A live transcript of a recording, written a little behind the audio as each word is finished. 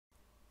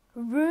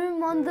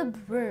Room on the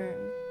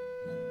Broom.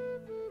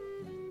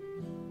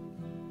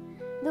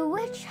 The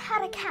witch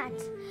had a cat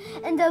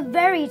and a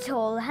very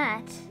tall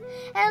hat,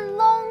 and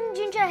long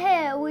ginger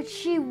hair which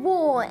she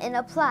wore in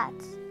a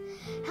plait.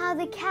 How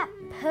the cat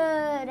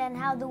purred and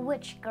how the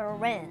witch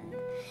grinned,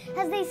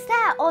 as they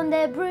sat on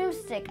their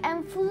broomstick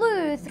and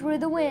flew through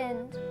the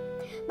wind.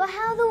 But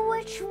how the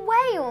witch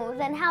wailed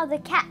and how the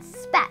cat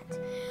spat,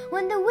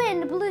 when the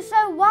wind blew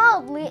so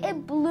wildly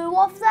it blew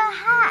off the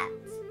hat.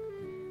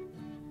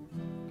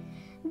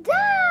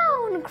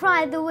 "Down!"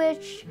 cried the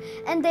witch,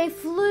 and they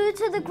flew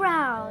to the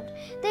ground.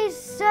 They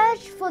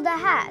searched for the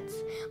hat,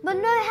 but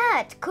no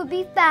hat could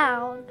be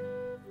found.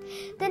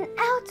 Then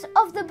out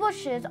of the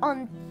bushes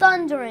on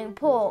thundering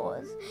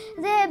paws,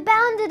 there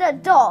bounded a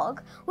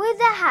dog with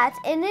the hat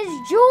in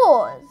his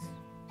jaws.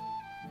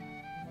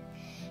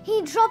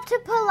 He dropped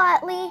it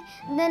politely,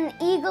 then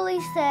eagerly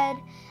said,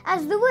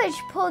 as the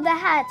witch pulled the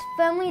hat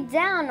firmly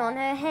down on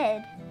her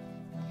head,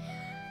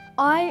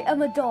 "I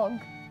am a dog,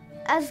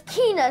 as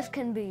keen as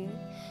can be.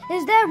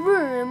 Is there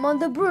room on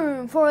the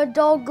broom for a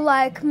dog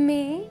like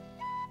me?"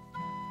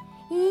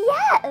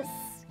 "Yes,"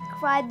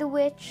 cried the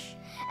witch,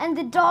 and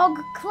the dog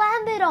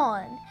clambered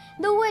on.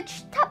 The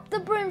witch tapped the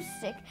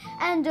broomstick,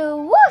 and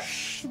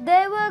whoosh,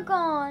 they were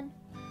gone.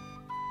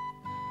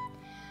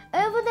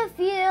 Over the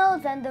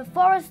fields and the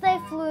forest they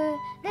flew.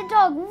 The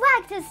dog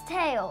wagged his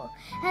tail,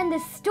 and the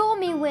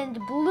stormy wind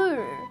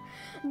blew.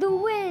 The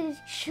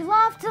witch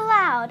laughed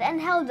aloud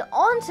and held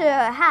on to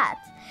her hat,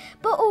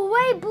 but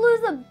away blew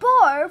the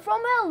bow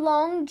from her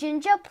long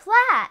ginger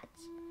plait.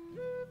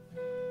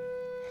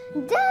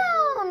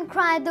 "Down!"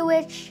 cried the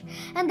witch,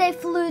 and they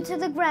flew to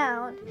the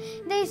ground.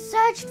 They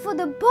searched for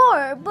the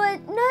bow,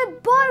 but no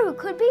bow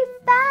could be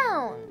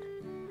found.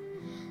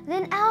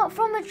 Then out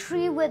from a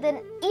tree with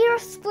an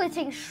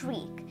ear-splitting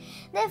shriek,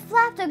 there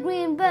flapped a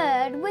green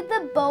bird with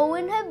the bow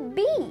in her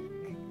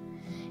beak.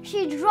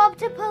 She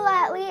dropped it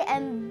politely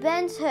and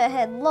bent her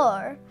head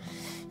low,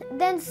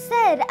 then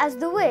said as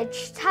the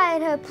witch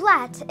tied her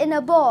plait in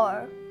a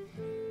bow,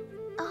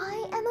 "I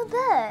am a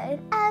bird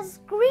as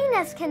green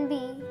as can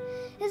be.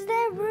 Is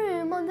there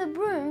room on the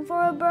broom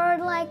for a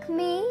bird like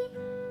me?"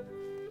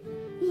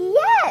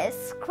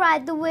 "Yes,"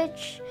 cried the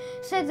witch,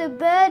 so the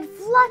bird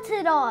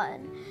fluttered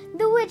on.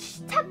 The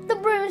witch tapped the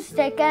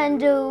broomstick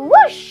and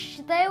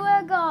whoosh, they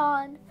were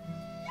gone.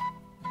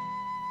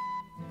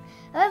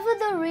 Over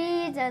the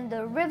reeds and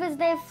the rivers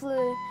they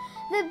flew.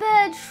 The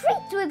bird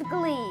shrieked with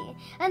glee,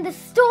 and the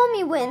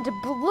stormy wind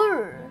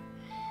blew.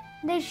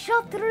 They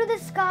shot through the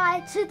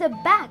sky to the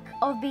back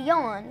of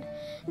beyond.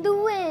 The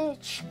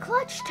witch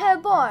clutched her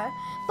bow,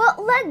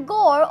 but let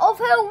go of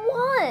her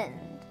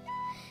wand.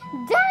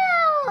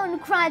 "Down!"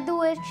 cried the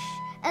witch,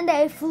 and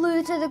they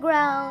flew to the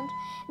ground.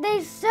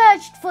 They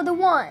searched for the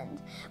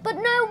wand, but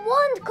no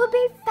wand could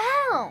be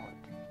found.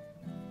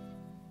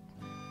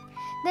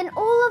 Then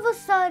all of a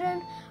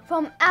sudden,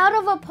 from out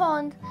of a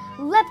pond,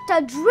 leapt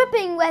a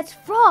dripping wet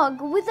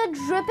frog with a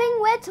dripping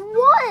wet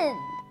wand.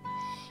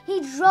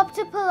 He dropped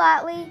it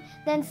politely,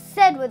 then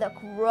said with a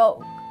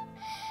croak,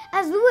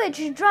 as the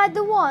witch dried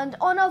the wand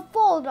on a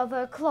fold of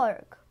her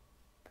cloak,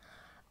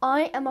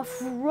 "I am a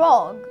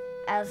frog,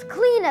 as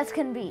clean as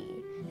can be.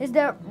 Is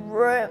there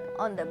room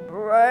on the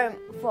broom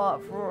for a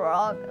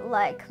frog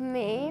like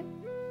me?"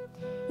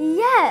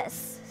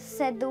 "Yes,"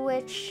 said the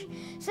witch,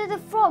 so the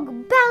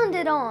frog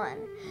bounded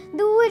on.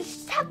 The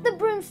witch tapped the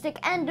broomstick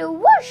and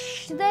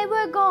whoosh, they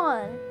were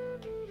gone.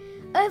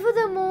 Over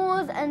the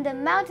moors and the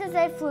mountains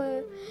they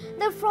flew.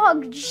 The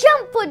frog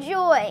jumped for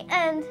joy,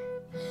 and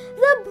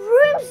the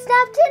broom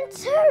snapped in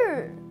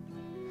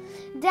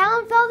two.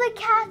 Down fell the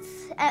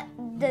cat,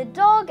 the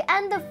dog,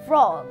 and the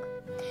frog.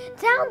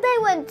 Down they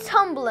went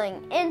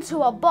tumbling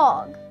into a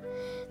bog.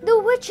 The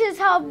witch's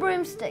half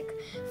broomstick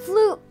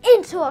flew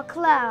into a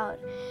cloud,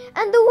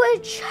 and the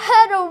witch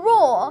heard a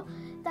roar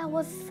that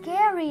was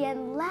scary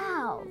and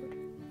loud.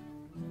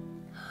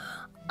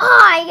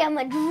 "I am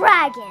a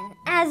dragon,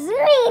 as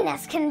mean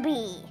as can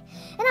be,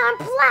 and I'm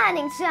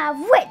planning to have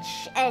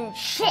witch and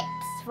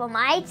chips for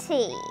my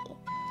tea."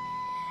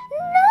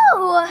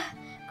 "No!"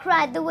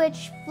 cried the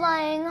witch,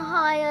 flying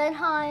higher and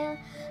higher.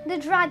 The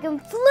dragon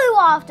flew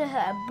after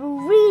her,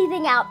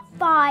 breathing out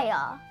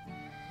fire.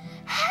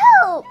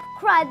 "Help!"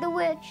 cried the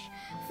witch,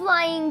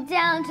 flying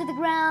down to the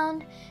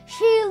ground.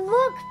 She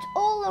looked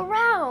all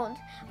around,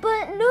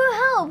 but no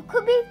help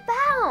could be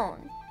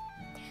found.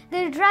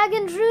 The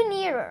dragon drew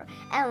nearer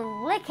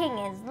and, licking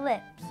his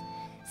lips,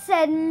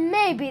 said,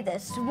 "Maybe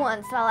this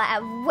once I'll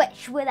have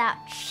witch without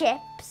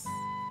chips."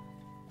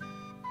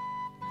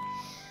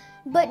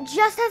 But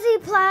just as he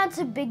planned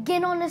to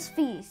begin on his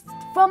feast,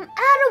 from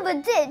out of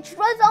a ditch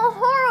rose a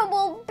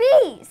horrible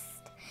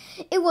beast.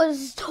 It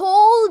was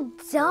tall,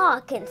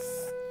 dark, and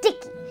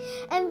sticky,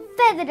 and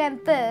feathered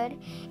and furred.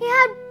 He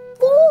had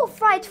 4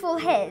 frightful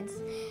heads,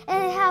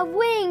 and it had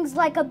wings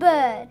like a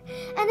bird,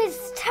 and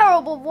its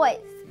terrible voice,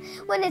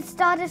 when it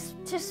started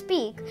to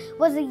speak,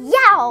 was a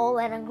yowl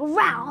and a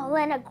growl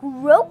and a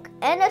croak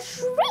and a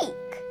shriek.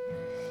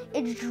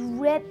 It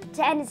dripped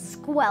and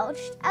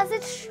squelched as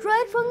it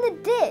strode from the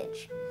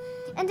ditch,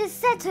 and it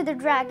said to the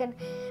dragon,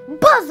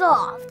 "Buzz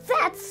off,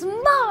 that's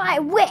my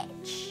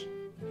witch."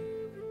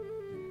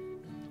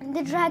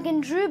 The dragon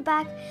drew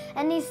back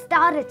and he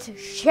started to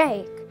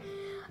shake.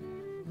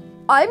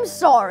 "I'm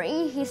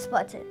sorry," he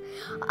sputtered.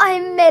 "I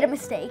made a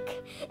mistake.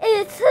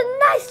 It's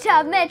nice to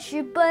have met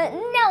you, but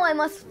now I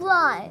must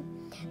fly."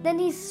 Then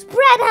he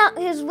spread out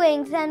his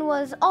wings and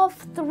was off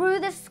through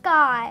the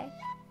sky.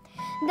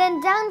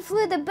 Then down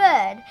flew the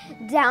bird,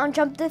 down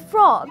jumped the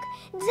frog,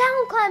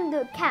 down climbed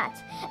the cat,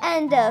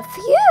 and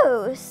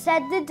 "Phew,"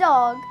 said the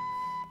dog.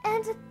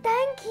 "And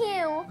thank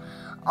you,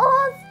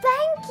 oh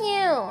thank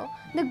you,"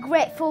 the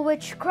grateful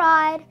witch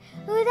cried.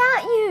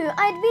 "Without you,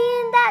 I'd be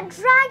in that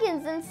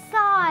dragon's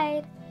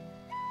inside."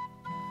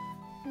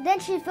 Then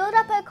she filled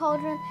up her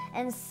cauldron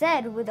and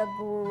said with a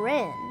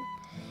grin,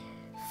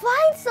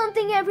 "Find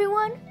something,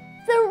 everyone,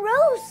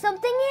 throw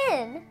something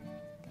in."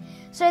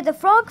 So the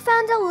frog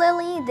found a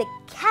lily, the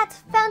cat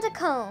found a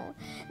cone,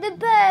 the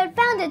bird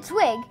found a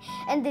twig,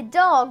 and the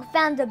dog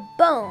found a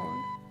bone.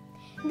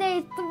 They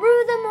threw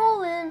them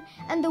all in,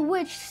 and the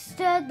witch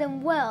stirred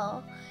them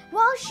well.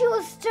 While she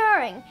was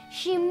stirring,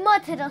 she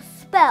muttered a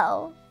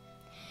spell.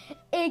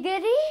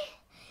 Iggity,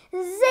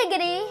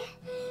 ziggity,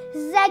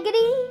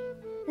 zaggity,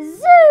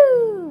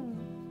 zoo!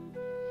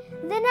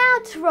 Then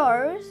out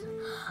rose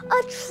a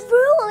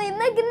truly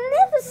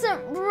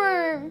magnificent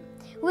broom,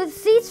 with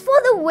seats for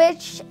the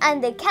witch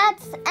and the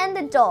cats and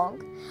the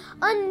dog,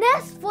 a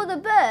nest for the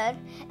bird,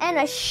 and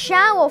a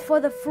shower for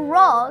the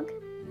frog.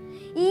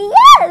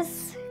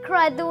 "Yes!"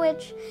 cried the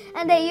witch,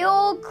 and they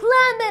all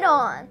clambered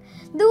on.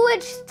 The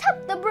witch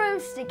took the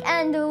broomstick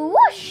and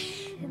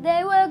whoosh,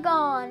 they were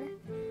gone.